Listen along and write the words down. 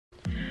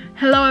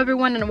Hello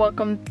everyone and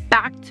welcome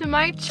back to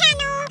my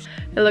channel.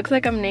 It looks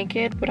like I'm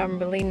naked, but I'm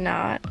really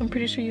not. I'm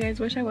pretty sure you guys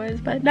wish I was,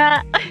 but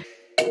not.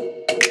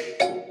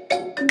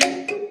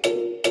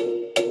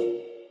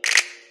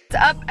 What's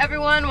up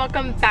everyone?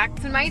 Welcome back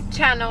to my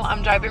channel.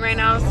 I'm driving right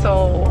now,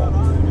 so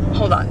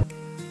hold on.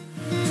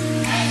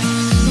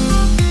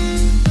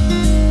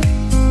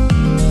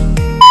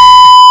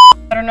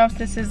 I don't know if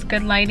this is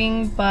good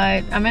lighting,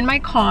 but I'm in my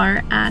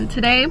car and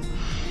today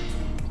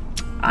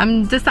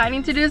I'm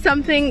deciding to do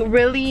something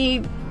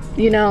really,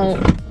 you know,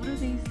 what are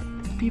these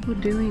people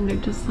doing? They're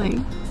just like,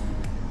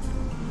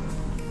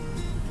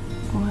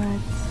 what?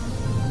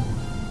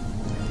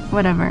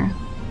 Whatever.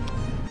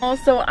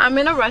 Also, I'm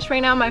in a rush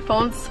right now. My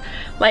phone's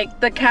like,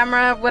 the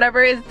camera,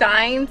 whatever, is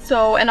dying.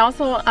 So, and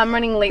also I'm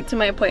running late to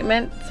my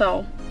appointment.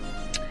 So,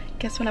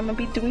 guess what I'm gonna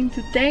be doing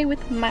today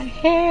with my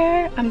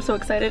hair? I'm so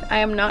excited. I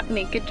am not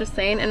naked, just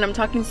saying. And I'm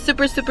talking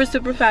super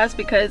fast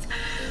because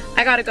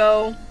I gotta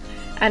go.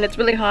 And it's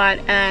really hot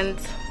and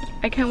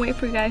I can't wait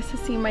for you guys to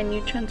see my new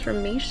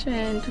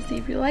transformation, to see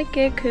if you like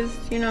it, because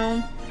you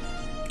know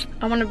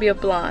I want to be a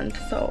blonde,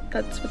 so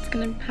that's what's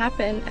gonna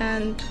happen.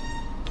 And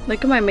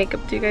look at my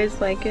makeup. Do you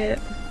guys like it?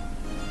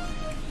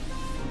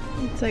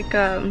 It's like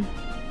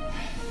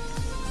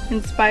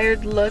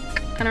inspired look.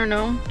 I don't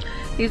know.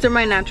 These are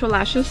my natural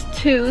lashes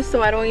too,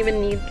 so I don't even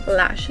need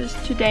lashes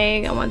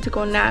today. I want to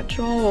go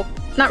natural. Well,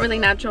 not really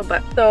natural,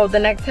 but so the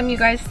next time you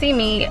guys see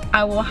me,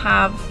 I will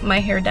have my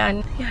hair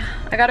done. Yeah,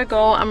 I gotta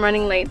go. I'm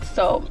running late,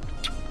 so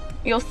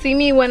you'll see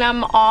me when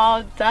I'm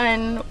all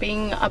done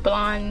being a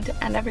blonde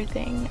and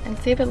everything, and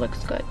see if it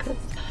looks good. Cause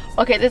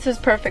okay, this is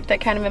perfect. I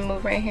can't even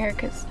move right here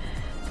because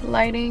the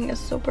lighting is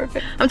so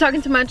perfect. I'm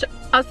talking too much.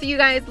 I'll see you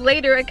guys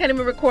later. I can't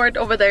even record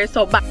over there,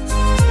 so bye.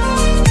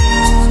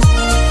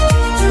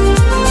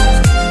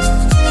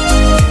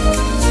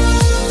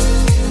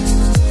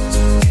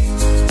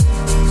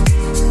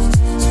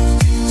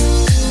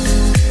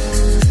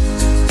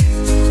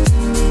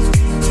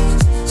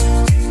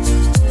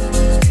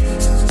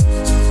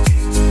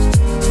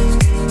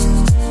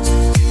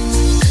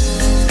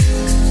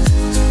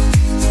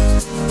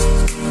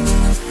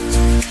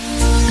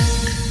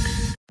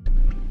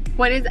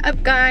 What is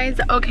up guys?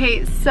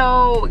 Okay,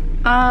 so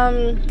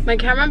my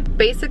camera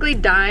basically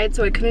died,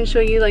 so I couldn't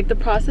show you like the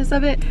process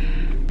of it,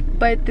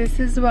 but this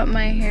is what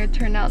my hair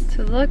turned out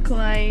to look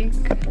like.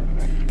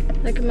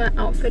 Look at my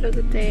outfit of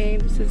the day.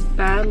 This is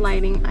bad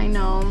lighting, I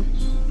know,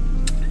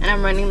 and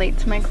I'm running late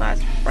to my class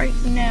right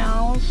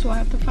now, so I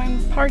have to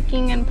find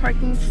parking, and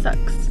parking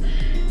sucks,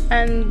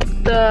 and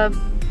the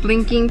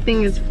blinking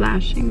thing is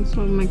flashing,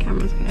 so my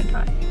camera's gonna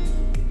die.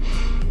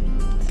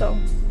 So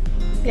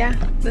yeah,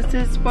 this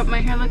is what my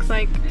hair looks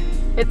like.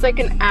 It's like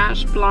an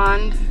ash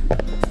blonde.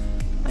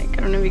 Like, I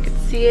don't know if you can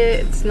see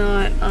it. It's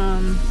not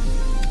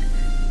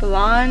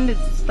blonde.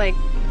 It's like,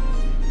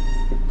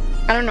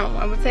 I don't know,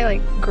 I would say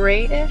like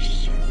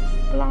grayish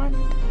blonde.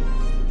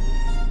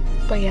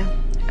 But yeah,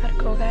 I gotta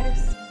go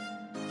guys.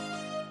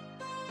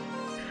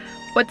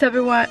 What's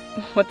everyone?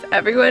 What's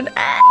everyone?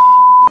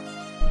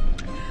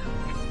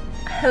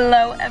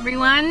 Hello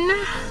everyone.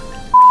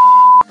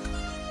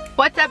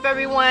 What's up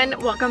everyone?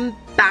 Welcome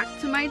back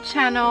to my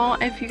channel.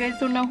 If you guys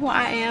don't know who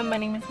I am, my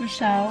name is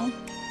Michelle.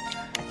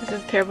 This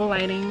is terrible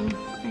lighting,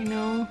 I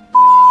know.